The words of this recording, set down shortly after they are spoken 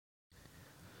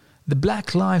The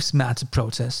Black Lives Matter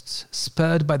protests,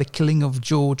 spurred by the killing of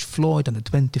George Floyd on the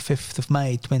 25th of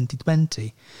May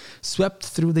 2020, swept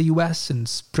through the US and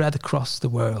spread across the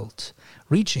world,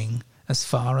 reaching as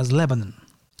far as Lebanon.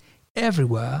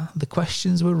 Everywhere, the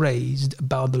questions were raised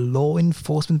about the law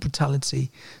enforcement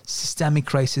brutality, systemic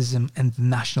racism, and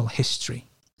national history.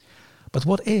 But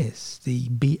what is the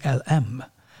BLM?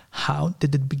 How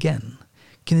did it begin?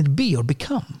 Can it be or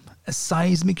become a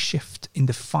seismic shift in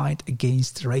the fight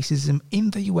against racism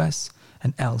in the US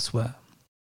and elsewhere?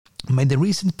 May the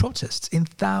recent protests in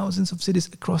thousands of cities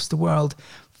across the world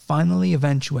finally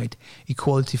eventuate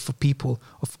equality for people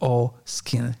of all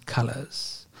skin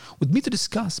colors? With me to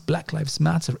discuss Black Lives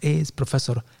Matter is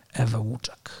Professor Ewa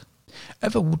Łuczak.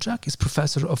 Ewa Łuczak is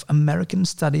Professor of American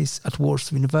Studies at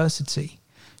Warsaw University.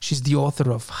 She's the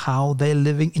author of How They're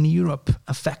Living in Europe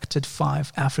Affected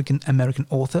 5 African-American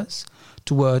Authors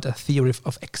Toward a Theory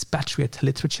of Expatriate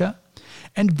Literature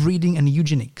and Breeding and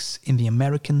Eugenics in the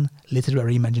American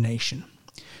Literary Imagination.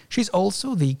 She's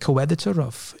also the co-editor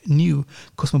of New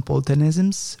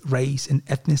Cosmopolitanisms, Race and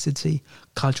Ethnicity,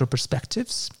 Cultural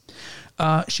Perspectives.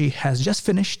 She has just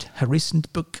finished her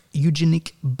recent book,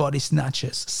 Eugenic Body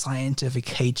Snatchers, Scientific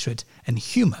Hatred and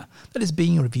Humor, that is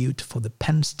being reviewed for the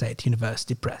Penn State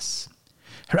University Press.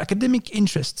 Her academic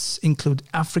interests include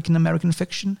African American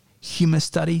fiction, humor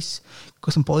studies,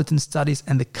 cosmopolitan studies,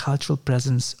 and the cultural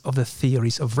presence of the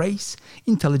theories of race,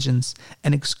 intelligence,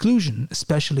 and exclusion,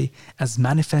 especially as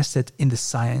manifested in the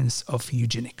science of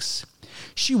eugenics.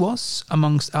 She was,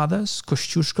 amongst others,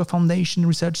 Kościuszko Foundation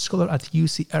Research Scholar at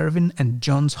UC Irvine and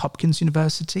Johns Hopkins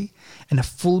University, and a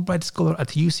Fulbright Scholar at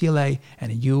UCLA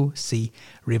and UC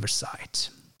Riverside.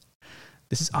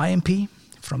 This is IAmP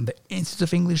from the Institute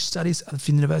of English Studies at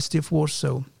the University of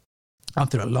Warsaw.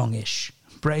 After a longish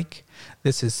break,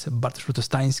 this is Bartosz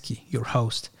Rutostański, your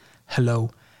host.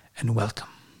 Hello and welcome.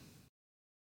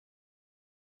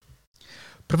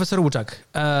 Professor Łuczak,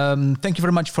 thank you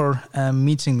very much for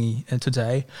meeting me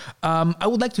today. I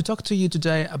would like to talk to you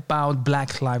today about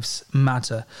Black Lives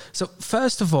Matter. So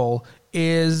first of all,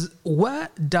 where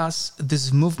does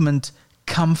this movement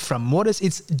come from? What is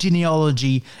its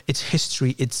genealogy, its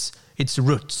history, its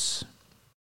roots?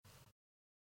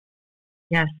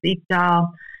 Yes,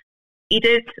 it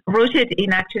is rooted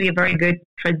in actually a very good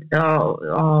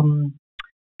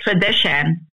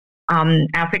tradition.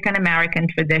 African-American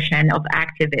tradition of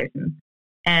activism.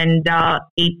 And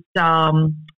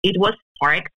it was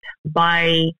sparked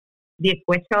by the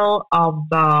acquittal of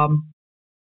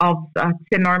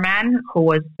Zimmerman, who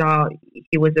was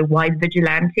a white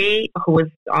vigilante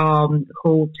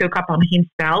who took upon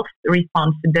himself the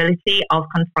responsibility of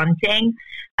confronting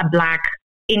a black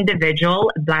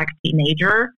individual, a black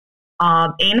teenager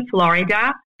in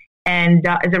Florida. And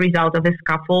as a result of the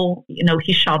scuffle,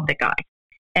 he shot the guy.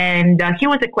 And he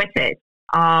was acquitted,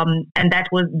 and that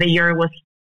was the year was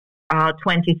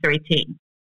 2013.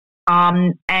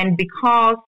 And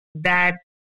because that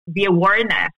the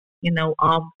awareness,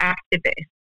 of activists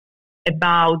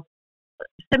about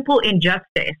simple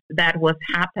injustice that was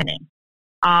happening,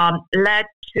 led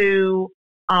to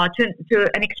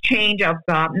an exchange of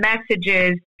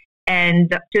messages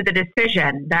and to the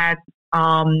decision that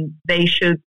they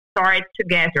should start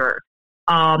together.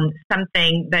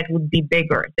 Something that would be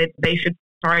bigger, that they should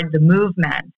start the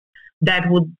movement that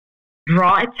would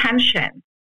draw attention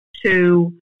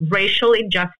to racial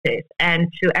injustice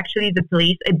and to actually the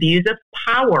police abuse of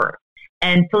power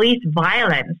and police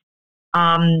violence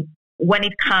when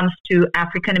it comes to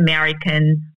African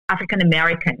Americans,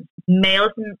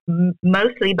 males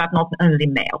mostly, but not only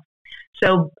males.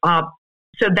 So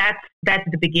that's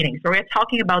the beginning. So we're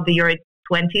talking about the year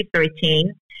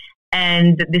 2013.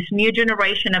 And this new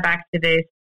generation of activists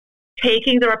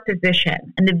taking their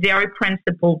position and a very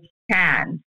principled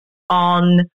stand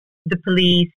on the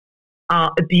police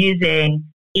abusing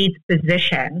its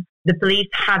position, the police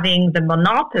having the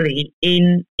monopoly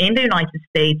in the United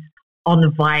States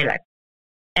on violence,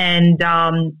 and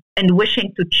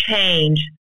wishing to change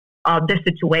the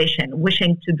situation,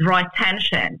 wishing to draw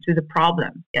attention to the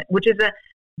problem, which is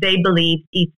they believe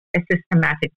it's a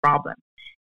systematic problem.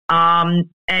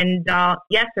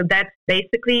 So that's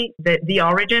basically the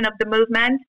origin of the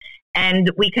movement.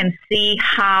 And we can see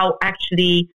how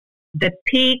actually the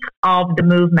peak of the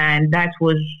movement, that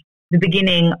was the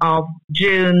beginning of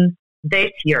June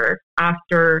this year,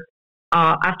 after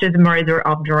the murder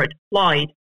of George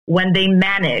Floyd, when they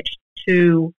managed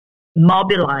to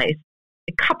mobilize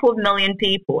a couple of million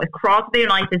people across the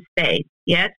United States,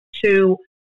 to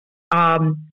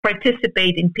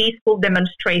participate in peaceful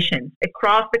demonstrations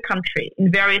across the country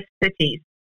in various cities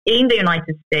in the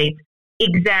United States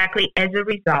exactly as a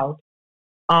result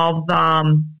of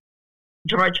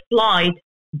George Floyd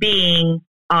being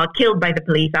killed by the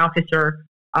police officer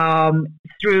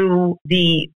through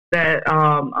the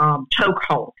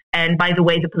chokehold. And by the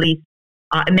way, the police,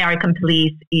 American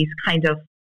police, is kind of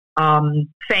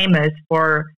famous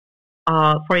for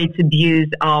its abuse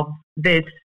of this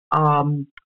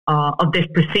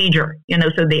procedure.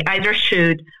 So they either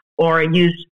shoot or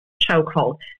use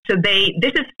chokehold. So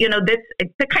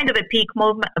it's a kind of a peak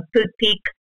moment,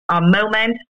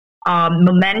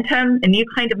 momentum, a new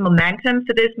kind of momentum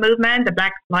for this movement, the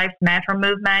Black Lives Matter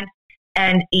movement,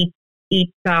 and it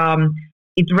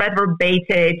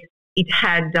reverberated. It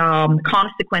had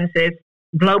consequences,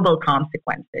 global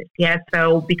consequences. Yes,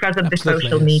 so because of Absolutely, the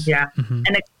social media, mm-hmm.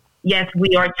 and yes,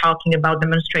 we are talking about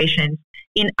demonstrations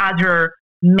in other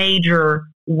major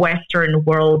Western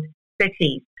world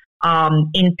cities.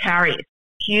 In Paris,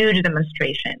 huge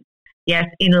demonstrations. Yes,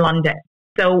 in London.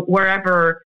 So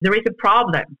wherever there is a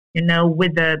problem,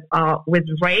 with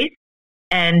race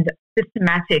and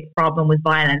systematic problem with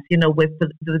violence, with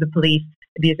the police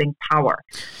abusing power.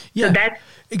 Yeah, so that's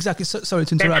exactly. So, sorry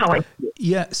to interrupt. That's how I see it.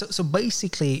 Yeah. So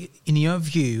basically, in your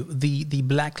view, the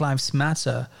Black Lives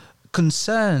Matter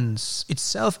concerns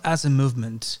itself as a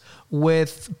movement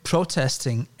with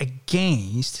protesting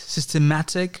against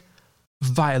systematic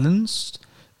violence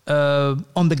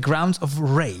on the grounds of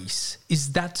race.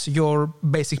 Is that your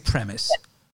basic premise?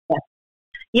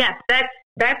 Yes,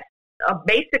 that's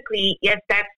basically, yes,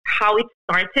 that's how it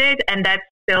started, and that's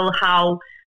still how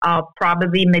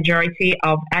probably majority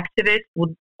of activists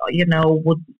would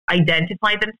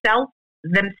identify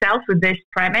themselves with this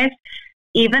premise,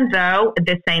 even though at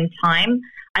the same time,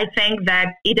 I think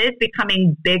that it is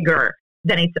becoming bigger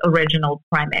than its original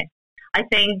premise. I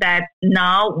think that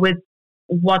now with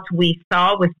what we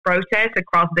saw with protests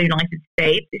across the United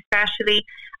States, especially,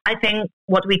 I think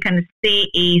what we can see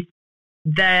is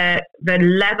the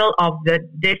level of the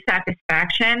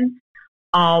dissatisfaction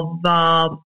of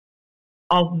the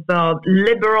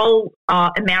liberal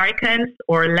Americans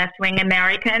or left-wing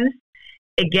Americans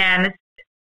against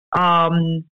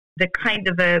the kind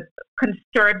of a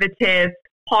conservative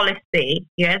policy,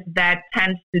 yes, that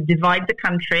tends to divide the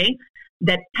country,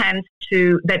 that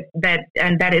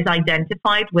is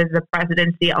identified with the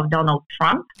presidency of Donald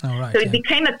Trump. Oh, right, so it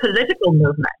became a political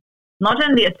movement, not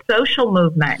only a social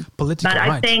movement. Political, but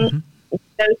I think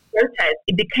those protests,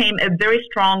 it became a very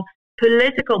strong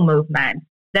political movement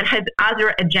that has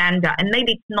other agenda, and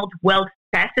maybe it's not well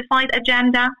specified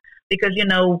agenda, because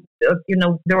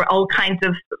there were all kinds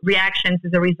of reactions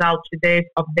as a result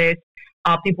of this.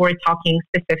 People were talking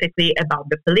specifically about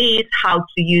the police, how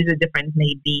to use a different,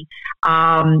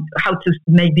 how to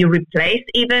maybe replace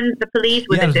even the police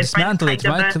with a different dismantle kind it,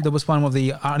 right? There was one of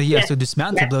the ideas to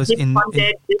dismantle those. Dismantle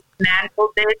it.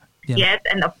 Yeah. Yes,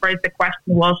 and of course the question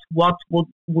was, what would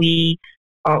we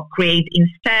create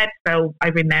instead? So I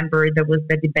remember there was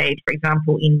the debate, for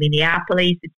example, in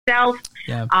Minneapolis itself.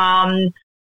 Yeah.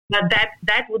 But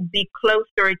that would be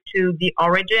closer to the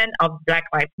origin of Black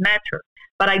Lives Matter.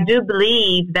 But I do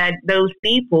believe that those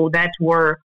people that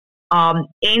were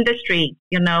in the street,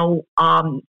 in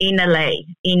LA,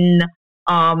 in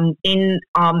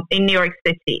New York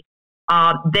City,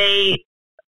 they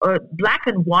black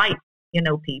and white,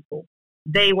 people.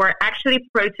 They were actually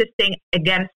protesting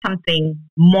against something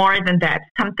more than that,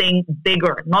 something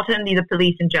bigger. Not only the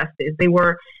police injustice, they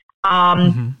were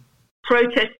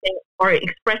protesting or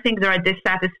expressing their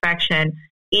dissatisfaction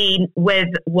with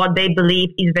what they believe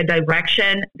is the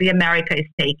direction the America is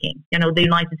taking, the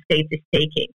United States is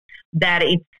taking. That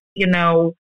it's,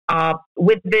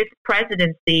 with this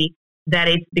presidency, that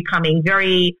it's becoming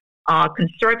very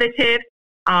conservative,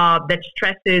 that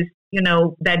stresses,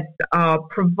 that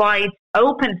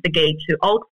opens the gate to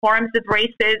all forms of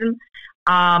racism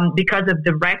because of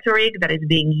the rhetoric that is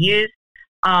being used,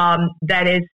 that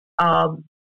is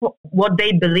what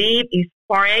they believe is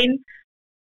foreign,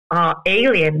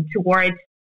 alien towards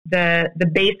the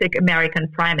basic American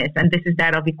premise, and this is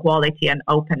that of equality and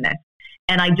openness.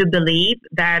 And I do believe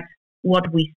that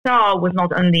what we saw was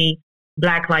not only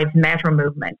Black Lives Matter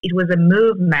movement, it was a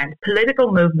movement,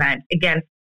 political movement against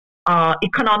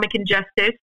economic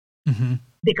injustice,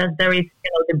 because there is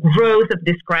the growth of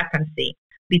discrepancy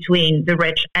between the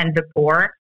rich and the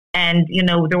poor. And,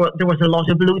 there was a lot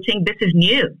of looting. This is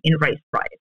new in race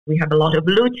riots. We have a lot of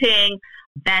looting,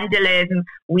 vandalism.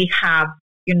 We have,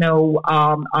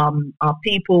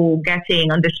 people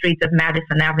getting on the streets of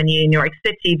Madison Avenue in New York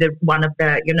City, one of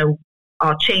the,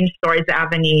 Chain Stores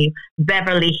Avenue,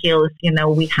 Beverly Hills.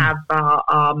 We have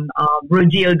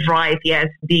Rodeo Drive, yes,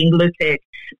 being looted.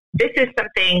 this is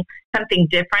something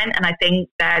different. And I think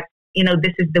that,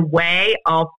 this is the way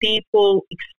of people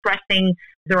expressing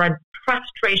their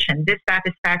frustration,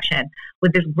 dissatisfaction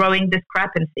with this growing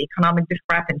discrepancy, economic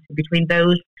discrepancy between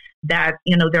those that,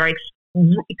 they're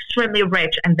extremely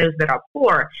rich and those that are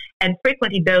poor. And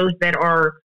frequently those that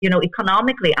are,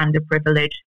 economically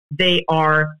underprivileged, they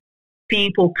are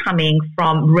people coming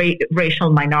from racial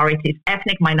minorities,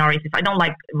 ethnic minorities. I don't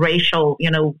like racial,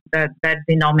 that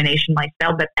denomination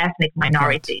myself, but ethnic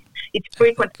minorities. It's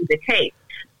frequently the case.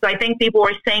 So I think people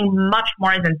are saying much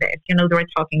more than this. They were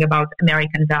talking about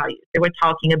American values. They were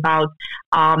talking about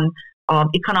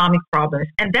economic problems.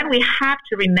 And then we have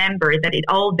to remember that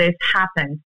all this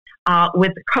happened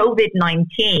with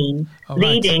COVID-19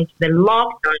 leading to the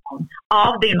lockdown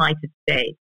of the United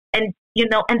States. And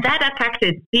that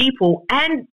affected people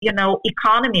and,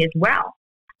 economy as well.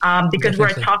 Because we're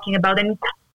talking about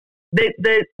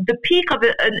the peak of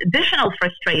an additional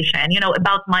frustration,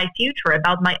 about my future,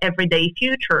 about my everyday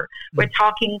future. We're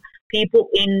talking people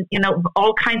in,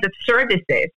 all kinds of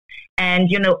services and,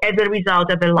 as a result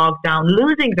of the lockdown,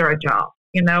 losing their job,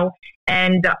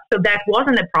 and so that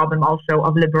wasn't a problem also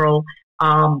of liberal,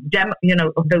 of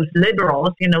those liberals,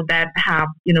 that have,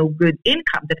 good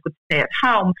income that could stay at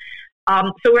home.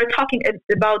 So we're talking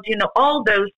about, all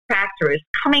those factors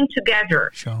coming together.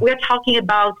 Sure. We're talking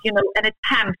about, an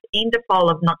attempt in the fall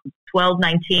of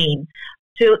 1219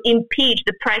 to impeach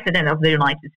the president of the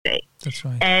United States. That's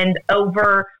right. And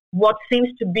over what seems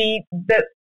to be the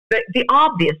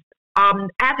obvious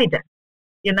evidence,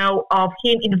 of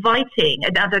him inviting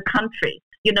another country,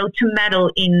 to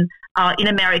meddle in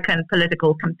American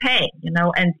political campaign,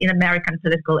 and in American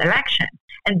political election,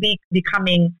 and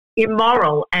becoming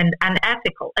immoral and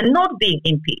unethical and not being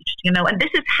impeached, and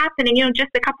this is happening, just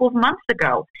a couple of months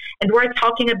ago. And we're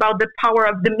talking about the power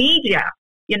of the media,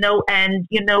 and,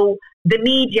 the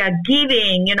media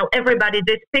giving, everybody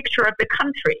this picture of the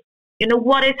country.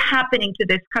 What is happening to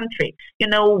this country?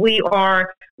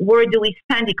 Where do we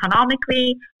stand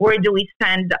economically? Where do we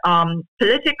stand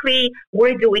politically?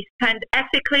 Where do we stand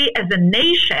ethically as a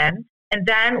nation? And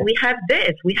then we have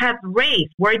race.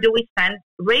 Where do we stand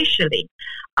racially?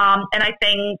 And I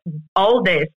think all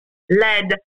this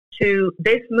led to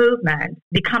this movement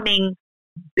becoming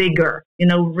bigger,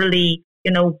 really,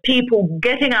 people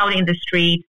getting out in the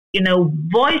street,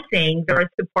 voicing their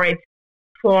support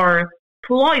for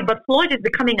Floyd, but Floyd is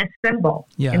becoming a symbol,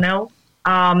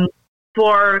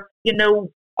 for,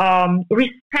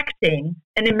 respecting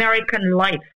an American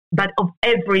life, but of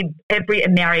every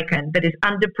American that is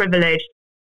underprivileged,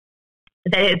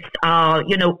 that is,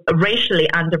 racially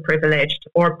underprivileged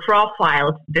or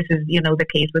profiled. This is, the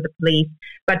case with the police,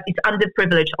 but it's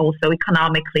underprivileged also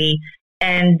economically,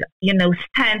 and,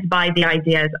 stands by the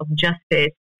ideas of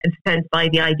justice and stands by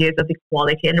the ideas of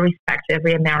equality and respect to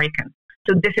every American.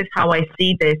 So this is how I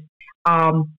see this,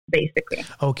 basically.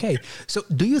 Okay. So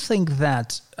do you think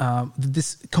that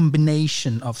this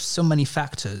combination of so many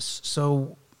factors,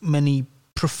 so many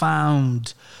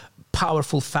profound,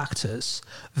 powerful factors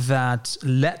that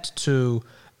led to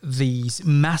these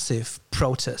massive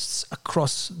protests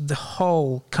across the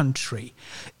whole country,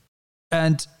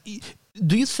 and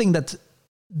do you think that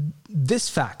this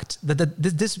fact that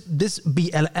this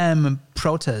BLM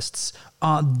protests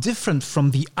are different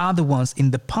from the other ones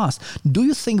in the past? Do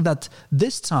you think that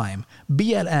this time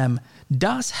BLM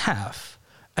does have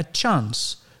a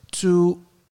chance to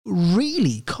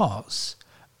really cause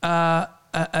a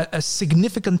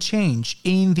significant change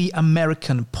in the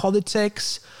American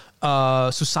politics,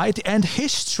 society and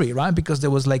history, right? Because there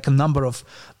was like a number of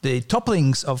the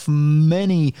topplings of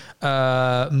many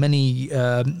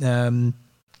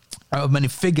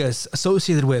figures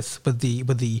associated with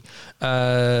the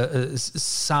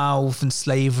South and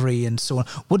slavery and so on.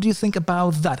 What do you think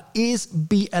about that? Is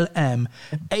BLM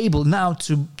able now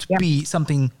to be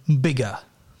something bigger?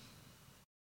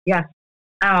 Yes.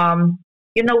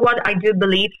 You know what? I do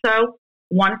believe so.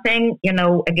 One thing,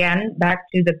 again, back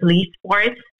to the police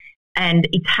force, and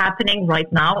it's happening right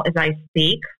now as I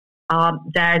speak,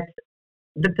 that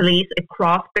the police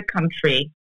across the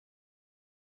country,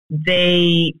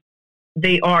 they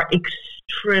are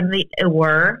extremely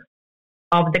aware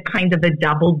of the kind of a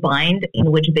double bind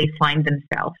in which they find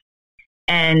themselves,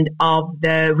 and of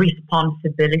the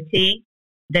responsibility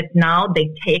that now they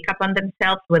take upon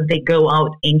themselves when they go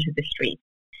out into the street.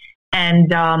 And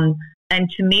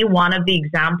to me, one of the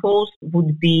examples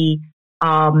would be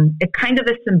a kind of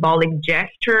a symbolic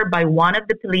gesture by one of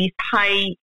the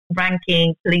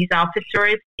high-ranking police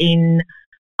officers in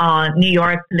New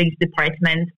York Police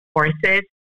Department forces,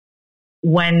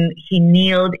 when he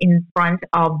kneeled in front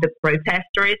of the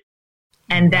protesters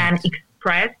and then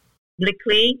express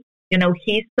publicly,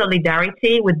 his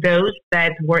solidarity with those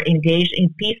that were engaged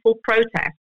in peaceful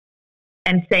protest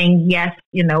and saying, yes,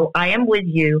 I am with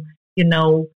you,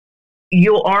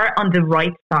 you are on the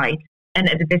right side. And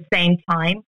at the same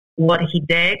time, what he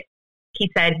did,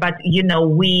 he said, but,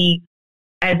 we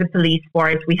as a police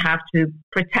force, we have to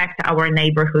protect our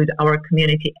neighborhood, our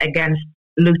community against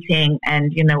looting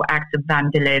and, acts of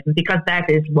vandalism, because that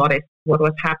is what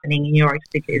was happening in New York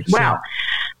City as well.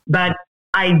 But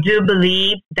I do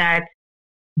believe that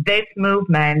this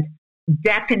movement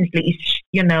definitely is,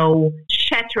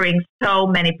 shattering so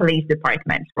many police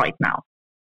departments right now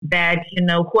that,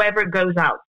 whoever goes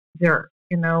out there,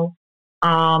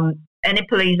 any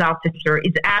police officer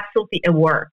is absolutely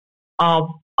aware of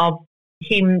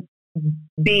him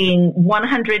being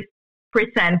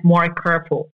 100% more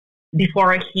careful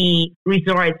before he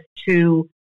resorts to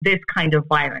this kind of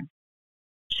violence.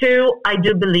 Two, I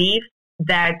do believe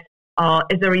that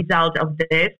as a result of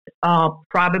this,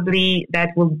 probably that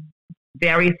will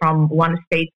vary from one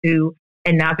state to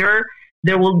another.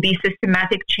 There will be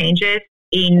systematic changes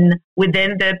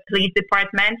within the police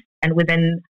department and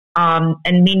within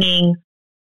and meaning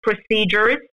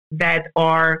procedures that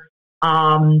are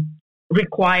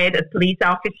required of police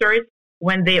officers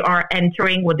when they are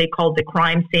entering what they call the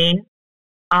crime scene.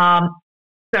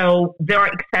 So there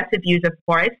are excessive use of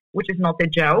force, which is not a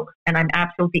joke, and I'm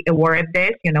absolutely aware of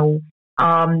this.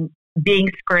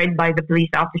 Being scared by the police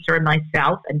officer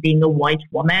myself and being a white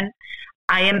woman,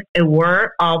 I am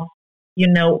aware of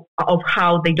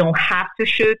how they don't have to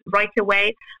shoot right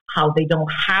away, how they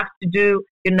don't have to do,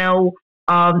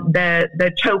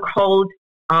 the chokehold,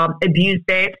 abuse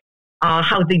this,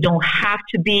 how they don't have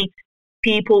to beat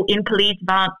people in police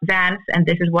vans. And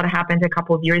this is what happened a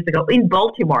couple of years ago in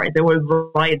Baltimore. There were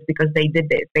riots because they did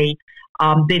this. They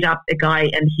beat up a guy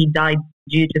and he died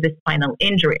due to the spinal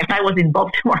injury. And I was in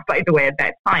Baltimore, by the way, at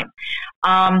that time.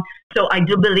 So I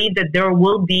do believe that there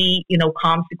will be,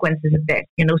 consequences of this,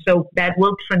 so that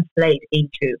will translate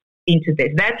into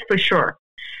this. That's for sure.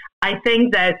 I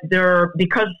think that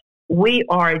because we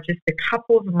are just a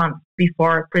couple of months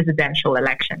before presidential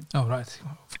elections. Oh, right.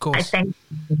 Of course. I think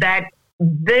that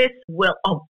this will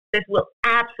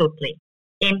absolutely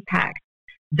impact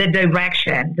the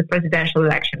direction the presidential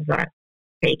elections are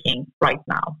taking right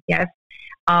now. Yes.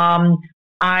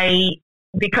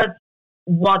 Because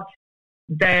what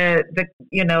Joe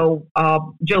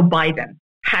Biden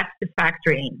has to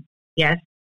factor in, yes,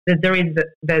 that there is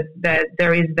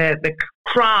the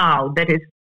crowd that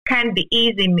can be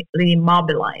easily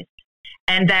mobilized,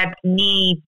 and that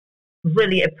needs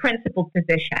really a principled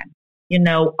position,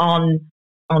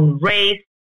 on race,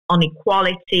 on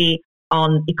equality,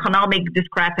 on economic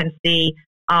discrepancy.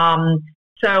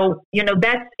 So,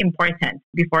 that's important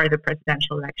before the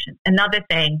presidential election. Another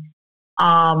thing,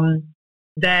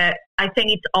 that I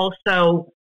think it's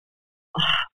also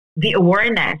the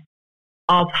awareness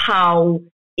of how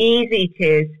easy it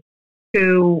is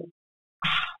to,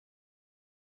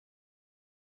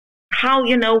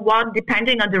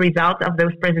 depending on the results of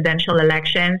those presidential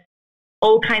elections,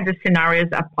 all kinds of scenarios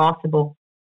are possible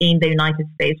in the United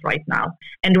States right now.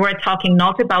 And we're talking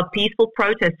not about peaceful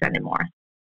protests anymore.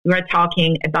 We're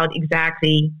talking about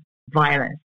exactly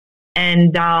violence.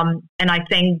 And I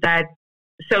think that,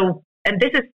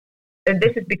 this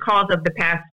is because of the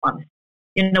past months,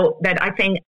 that I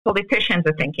think politicians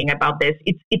are thinking about this.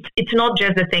 It's not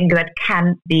just a thing that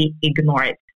can be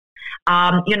ignored.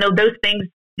 Those things,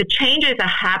 the changes are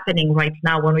happening right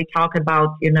now when we talk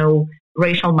about,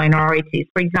 racial minorities.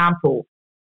 For example,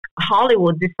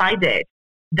 Hollywood decided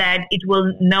that it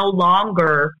will no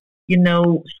longer,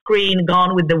 screen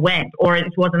Gone with the Wind, or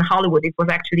it wasn't Hollywood. It was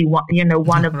actually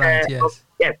one of right,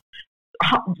 yes,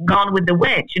 Gone with the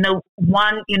Wind.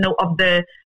 One of the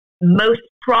most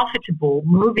profitable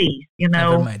movies,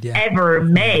 ever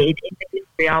made in the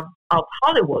history of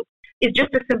Hollywood. It's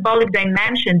just a symbolic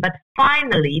dimension, but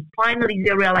finally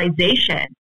the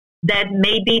realization that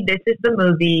maybe this is the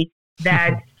movie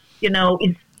that,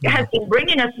 has been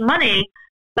bringing us money,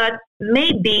 but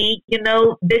maybe,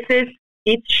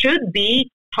 it should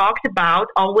be talked about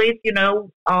always, as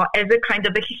a kind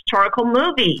of a historical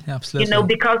movie, Absolutely.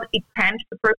 Because it tends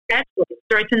to perpetuate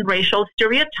certain racial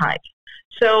stereotypes.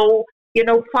 So,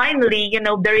 finally,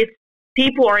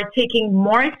 people are taking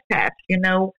more steps,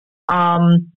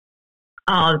 on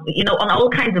all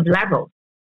kinds of levels,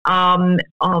 and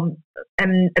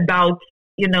about,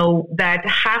 that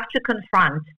have to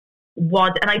confront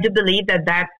and I do believe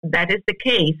that is the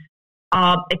case,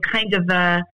 a kind of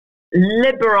a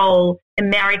liberal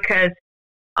America's,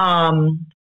 kind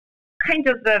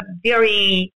of a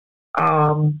very,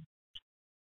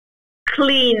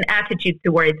 clean attitude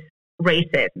towards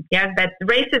racism. Yes, that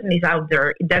racism is out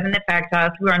there. It doesn't affect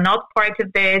us. We are not part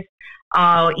of this.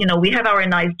 We have our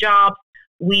nice jobs.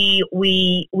 We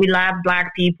love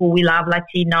Black people. We love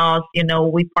Latinos.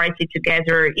 We party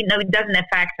together. It doesn't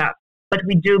affect us, but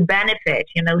we do benefit.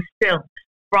 Still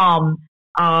from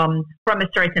a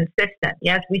certain system.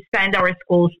 Yes, we send our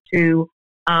schools to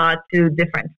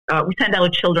different. We send our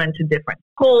children to different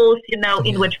schools.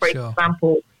 In which, for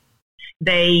example,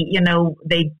 they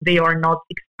are not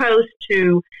exposed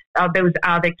to those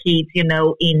other kids.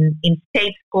 In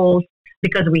state schools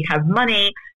because we have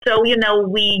money. So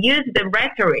we use the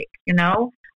rhetoric.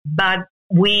 But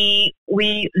we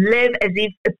live as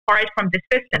if apart from the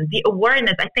system. The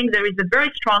awareness. I think there is a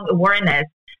very strong awareness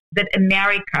that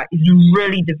America is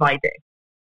really divided.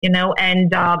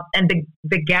 And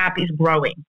the gap is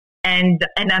growing. And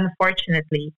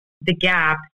unfortunately, the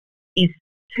gap is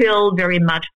still very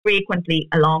much frequently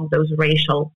along those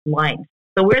racial lines.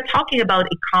 So we're talking about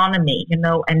economy,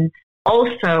 and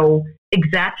also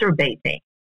exacerbating,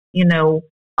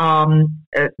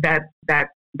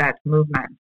 that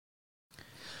movement.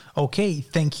 Okay,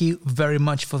 thank you very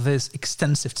much for this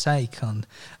extensive take on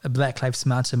the Black Lives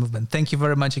Matter movement. Thank you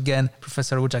very much again,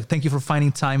 Professor Łuczak. Thank you for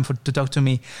finding time to talk to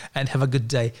me, and have a good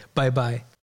day. Bye-bye.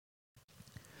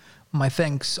 My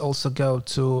thanks also go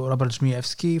to Robert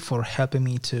Żmijewski for helping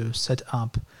me to set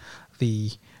up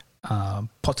the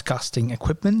podcasting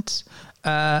equipment.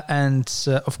 And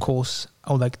of course,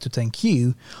 I would like to thank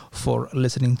you for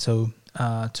listening to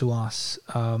us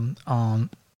on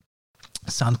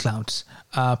SoundCloud.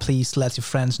 Please let your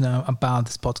friends know about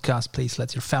this podcast. Please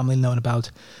let your family know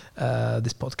about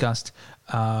this podcast.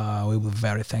 We will be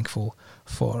very thankful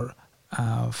for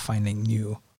finding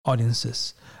new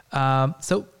audiences.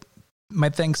 So my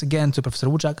thanks again to Professor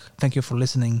Łuczak. Thank you for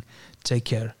listening. Take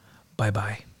care.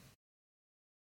 Bye-bye.